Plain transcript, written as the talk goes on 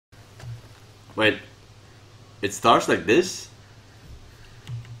Wait, it starts like this?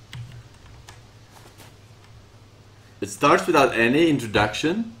 It starts without any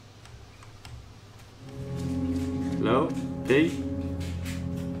introduction? Hello? Pig?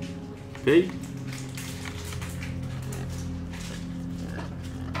 Pig?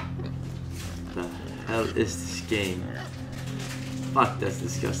 The hell is this game? Fuck, that's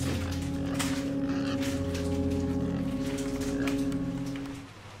disgusting.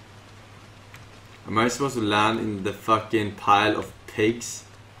 Am I supposed to land in the fucking pile of pigs?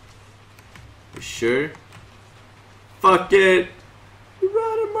 You sure? Fuck it!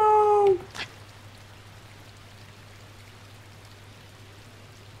 Geronimo!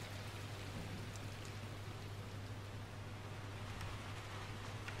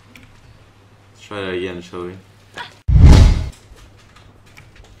 Let's try that again, shall we?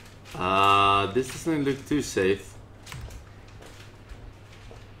 This doesn't look too safe.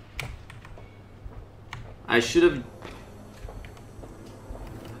 I should have...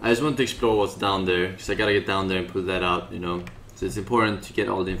 I just want to explore what's down there, because I gotta get down there and put that out, you know. So it's important to get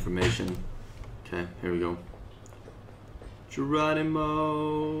all the information. Okay, here we go.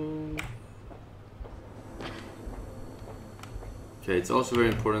 Geronimo! Okay, it's also very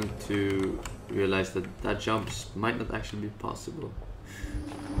important to realize that that jump might not actually be possible.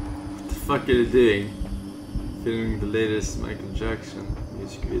 What the fuck are you doing? Filming the latest Michael Jackson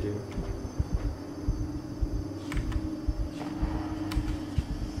music video.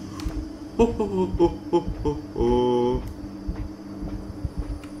 Oh, oh, oh, oh, oh, oh.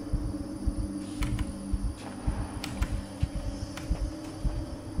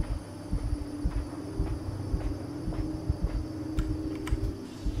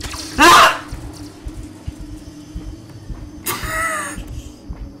 Ah!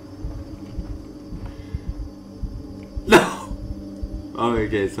 No! Oh,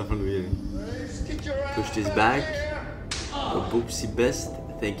 okay, it's not from the beginning. Push this back. A boopsie best.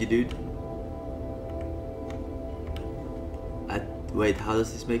 Thank you, dude. Wait, how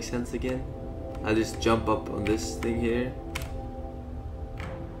does this make sense again? I just jump up on this thing here.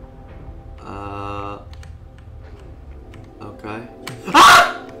 Okay.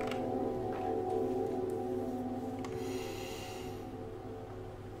 Ah!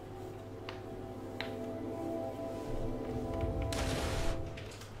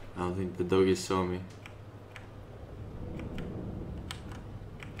 I don't think the doggy saw me.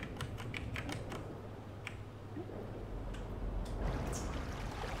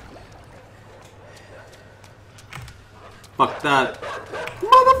 Fuck that.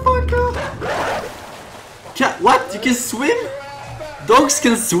 Motherfucker! What? You can swim? Dogs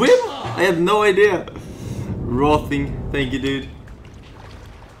can swim? I had no idea. Raw thing. Thank you, dude.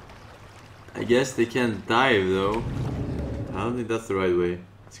 I guess they can't dive though. I don't think that's the right way.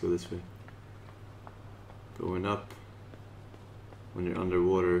 Let's go this way. Going up when you're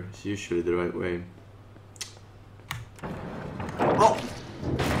underwater is usually the right way. Oh!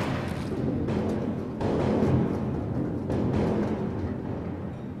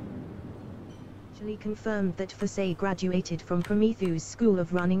 Confirmed that Forsen graduated from Prometheus School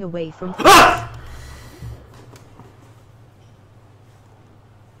of Running Away from... Ah!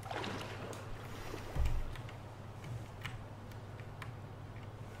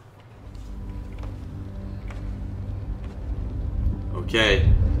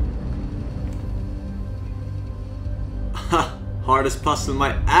 Okay. Hardest puzzle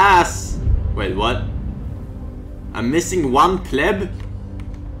my ass! Wait, what? I'm missing one pleb?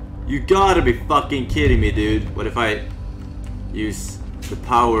 You gotta be fucking kidding me, dude. What if I use the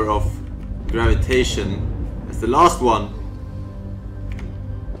power of gravitation as the last one?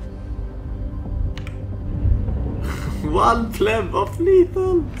 One pleb of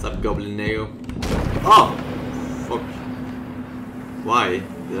lethal. What's up, Goblin Neo? Oh! Fuck. Why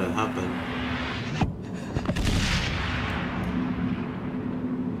did that happen?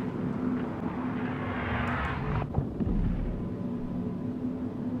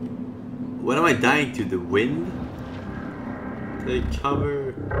 What am I dying to? The wind? Take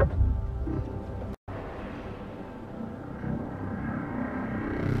cover.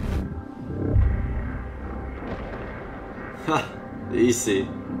 Ha! Easy.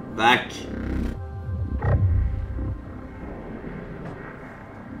 Back.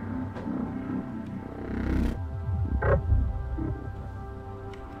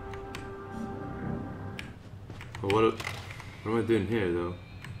 What am I doing here though?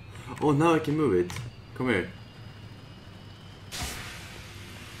 Oh, now I can move it. Come here.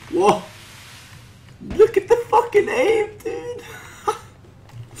 Whoa! Look at the fucking aim, dude!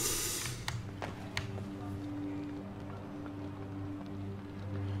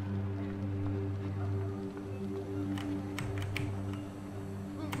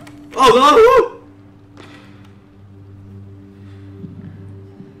 Oh no!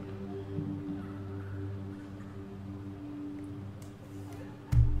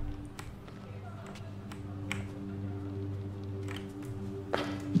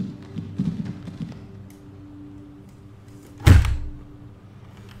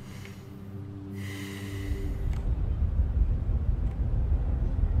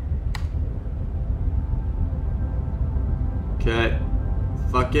 Okay,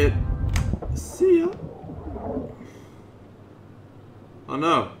 fuck it. See ya. Oh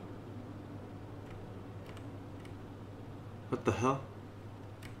no. What the hell?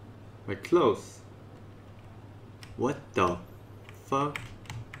 My clothes. What the fuck?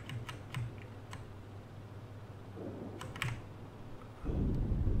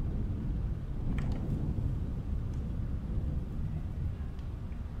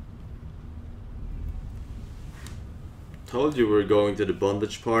 Told you we were going to the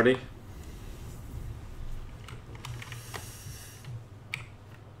bondage party.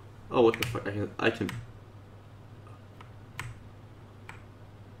 Oh, what the fuck? I can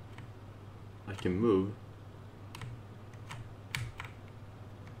move.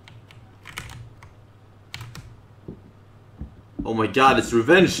 Oh my god, it's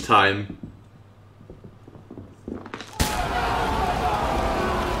revenge time.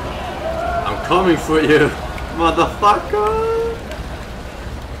 I'm coming for you. Motherfucker!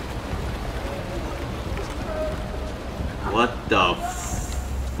 What the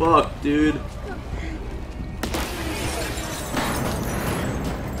fuck, dude?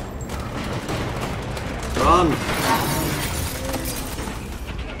 Run!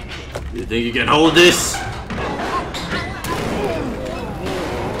 You think you can hold this?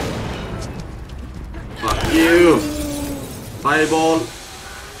 Fuck you! Fireball!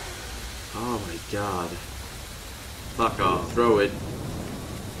 Oh my god. Fuck off, throw it.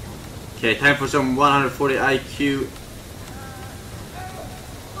 Okay, time for some 140 IQ.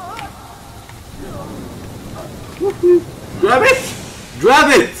 Grab it! Grab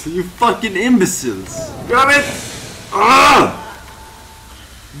it! You fucking imbeciles! Grab it! Ah!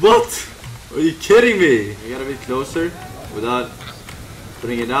 What? Are you kidding me? I gotta be closer without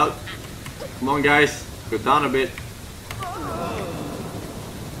putting it out. Come on guys, go down a bit.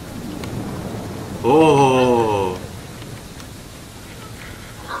 Oh!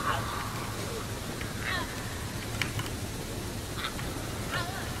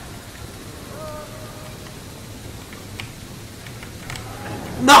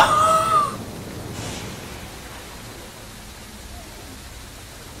 No!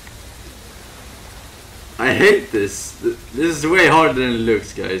 I hate this. This is way harder than it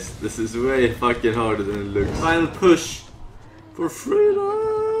looks, guys. This is way fucking harder than it looks. Final push for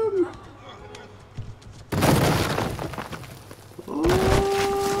freedom. Oh.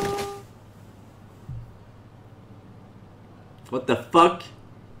 What the fuck?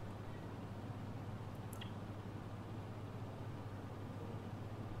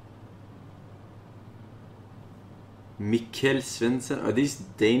 Mikkel Svensson? Are these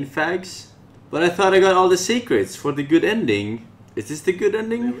Dane fags? But I thought I got all the secrets for the good ending. Is this the good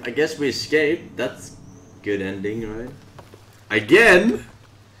ending? I guess we escaped. That's good ending, right? Again?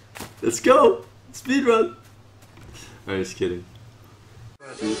 Let's go! Speedrun! I'm just kidding.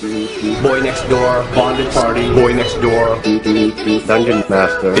 Boy next door, bonded party. Boy next door, dungeon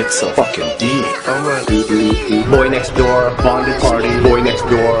master. It's a fucking D. Boy next door, bonded party. Boy next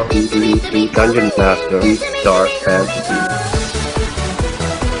door, dungeon master. Dark fantasy.